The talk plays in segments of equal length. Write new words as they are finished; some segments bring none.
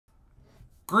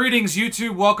Greetings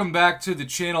YouTube, welcome back to the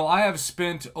channel. I have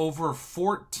spent over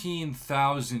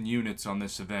 14,000 units on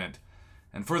this event.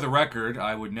 And for the record,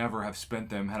 I would never have spent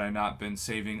them had I not been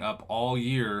saving up all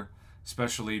year,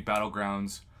 especially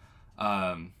Battlegrounds.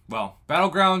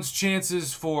 Battlegrounds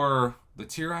chances for the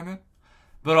tier I'm in,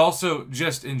 but also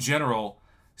just in general,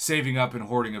 saving up and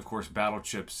hoarding, of course, battle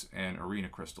chips and arena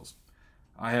crystals.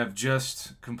 I have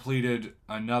just completed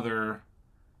another,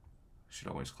 should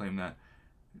always claim that,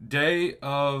 day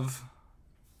of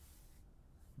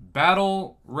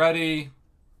battle ready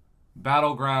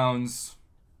Battlegrounds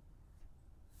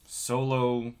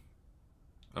solo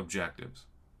objectives.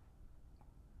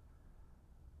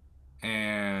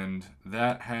 And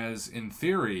that has, in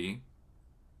theory,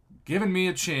 given me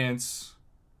a chance,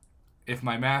 if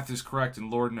my math is correct,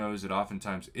 and Lord knows it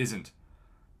oftentimes isn't,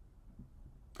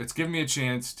 it's given me a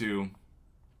chance to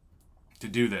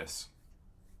do this.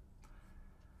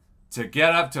 To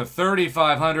get up to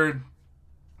 3,500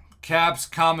 caps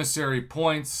commissary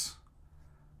points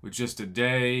with just a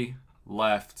day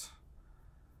left.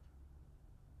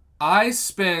 I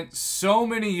spent so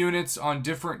many units on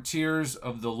different tiers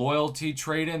of the loyalty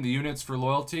trade-in, the units for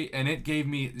loyalty, and it gave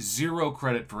me 0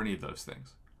 credit for any of those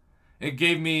things. It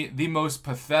gave me the most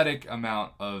pathetic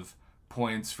amount of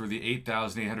points for the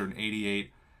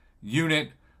 8,888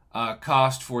 unit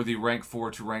cost for the rank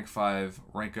 4 to rank 5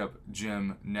 rank up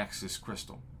gem Nexus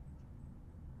crystal.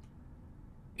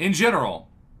 In general,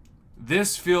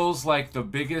 this feels like the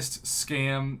biggest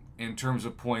scam in terms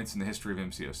of points in the history of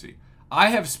MCOC. I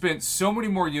have spent so many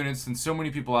more units than so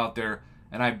many people out there,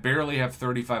 and I barely have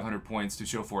 3,500 points to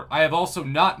show for it. I have also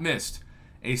not missed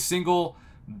a single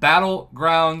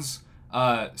Battlegrounds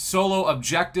solo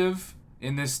objective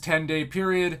in this 10-day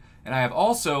period, and I have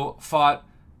also fought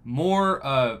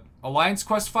more Alliance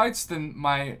Quest fights than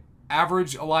my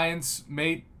average Alliance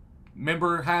mate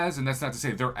member has, and that's not to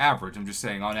say they're average. I'm just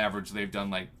saying on average they've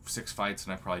done like 6 fights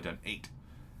and I've probably done 8.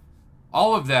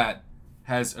 All of that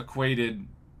has equated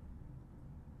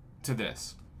to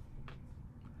this.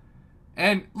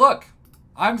 And look,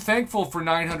 I'm thankful for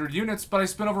 900 units, but I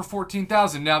spent over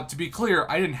 14,000. Now, to be clear,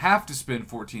 I didn't have to spend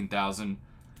 14,000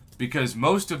 because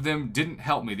most of them didn't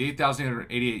help me. The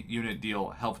 8,888 unit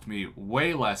deal helped me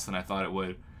way less than I thought it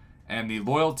would, and the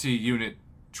loyalty unit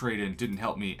trade-in didn't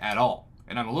help me at all.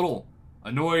 And I'm a little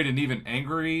annoyed and even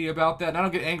angry about that. And I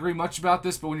don't get angry much about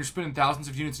this, but when you're spending thousands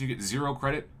of units and you get 0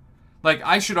 credit, like,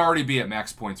 I should already be at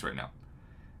max points right now.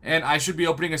 And I should be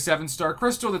opening a 7-star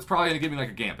crystal that's probably going to give me like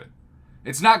a gambit.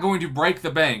 It's not going to break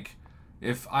the bank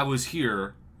if I was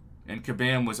here and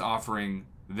Kabam was offering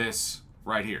this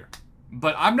right here.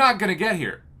 But I'm not going to get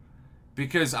here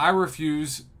because I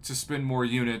refuse to spend more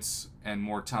units and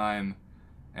more time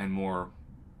and more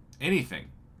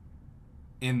anything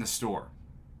in the store.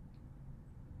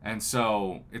 And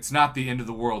so it's not the end of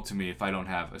the world to me if I don't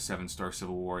have a 7-star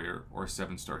Civil Warrior or a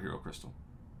 7-star Hero Crystal.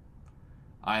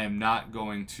 I am not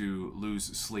going to lose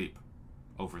sleep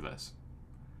over this.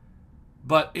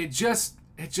 But it just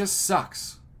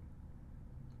sucks.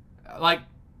 Like,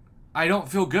 I don't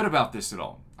feel good about this at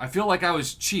all. I feel like I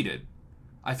was cheated.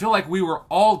 I feel like we were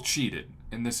all cheated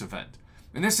in this event.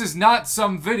 And this is not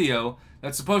some video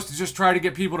that's supposed to just try to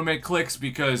get people to make clicks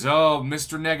because, oh,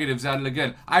 Mr. Negative's at it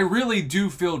again. I really do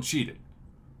feel cheated.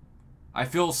 I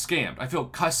feel scammed. I feel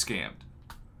cuss-scammed.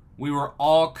 We were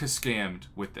all cuss-scammed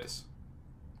with this.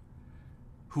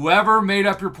 Whoever made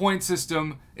up your point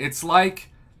system, it's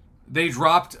like they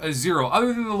dropped a 0.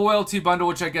 Other than the loyalty bundle,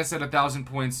 which I guess at 1,000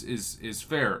 points is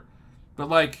fair. But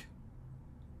like,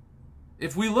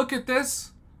 if we look at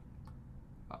this,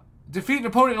 defeat an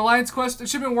opponent in Alliance Quest, it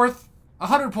should have been worth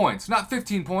 100 points, not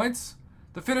 15 points.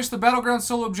 To finish the Battleground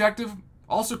solo objective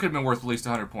also could have been worth at least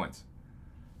 100 points.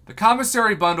 The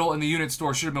commissary bundle in the unit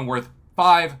store should have been worth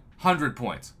 500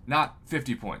 points, not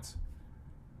 50 points.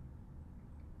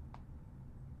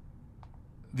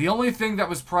 The only thing that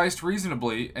was priced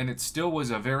reasonably, and it still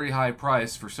was a very high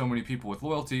price for so many people with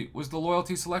loyalty, was the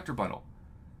loyalty selector bundle.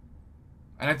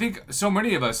 And I think so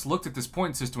many of us looked at this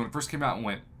point system when it first came out and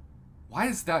went, why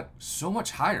is that so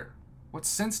much higher? What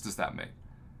sense does that make?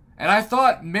 And I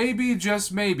thought maybe,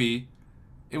 just maybe,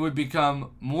 it would become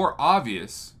more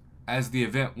obvious as the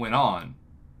event went on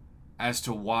as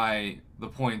to why the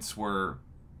points were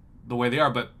the way they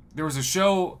are. But there was a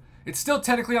show, it's still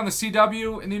technically on the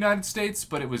CW in the United States,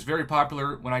 but it was very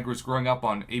popular when I was growing up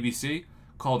on ABC,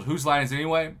 called Whose Line Is It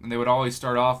Anyway? And they would always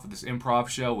start off with this improv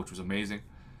show, which was amazing,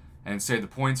 and say the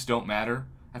points don't matter.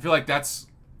 I feel like that's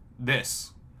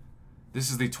this. This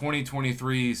is the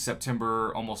 2023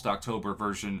 September, almost October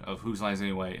version of Whose Line Is It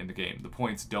Anyway in the game. The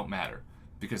points don't matter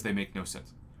because they make no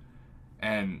sense.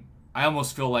 And I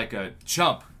almost feel like a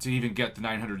chump to even get the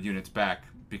 900 units back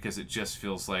because it just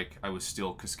feels like I was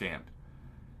still scammed.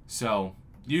 So,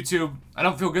 YouTube, I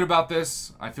don't feel good about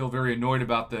this. I feel very annoyed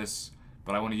about this,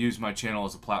 but I want to use my channel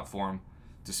as a platform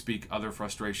to speak other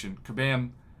frustration.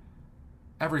 Kabam,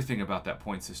 everything about that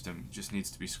point system just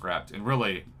needs to be scrapped. And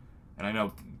really, and I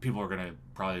know people are going to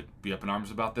probably be up in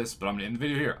arms about this, but I'm going to end the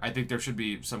video here. I think there should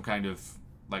be some kind of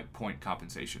like point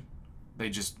compensation. They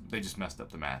just messed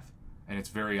up the math. And it's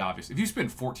very obvious. If you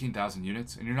spend 14,000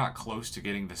 units and you're not close to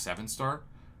getting the 7-star,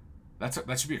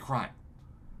 that should be a crime.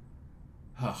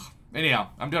 Ugh. Anyhow,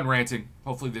 I'm done ranting.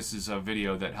 Hopefully this is a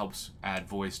video that helps add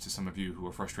voice to some of you who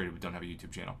are frustrated but don't have a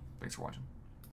YouTube channel. Thanks for watching.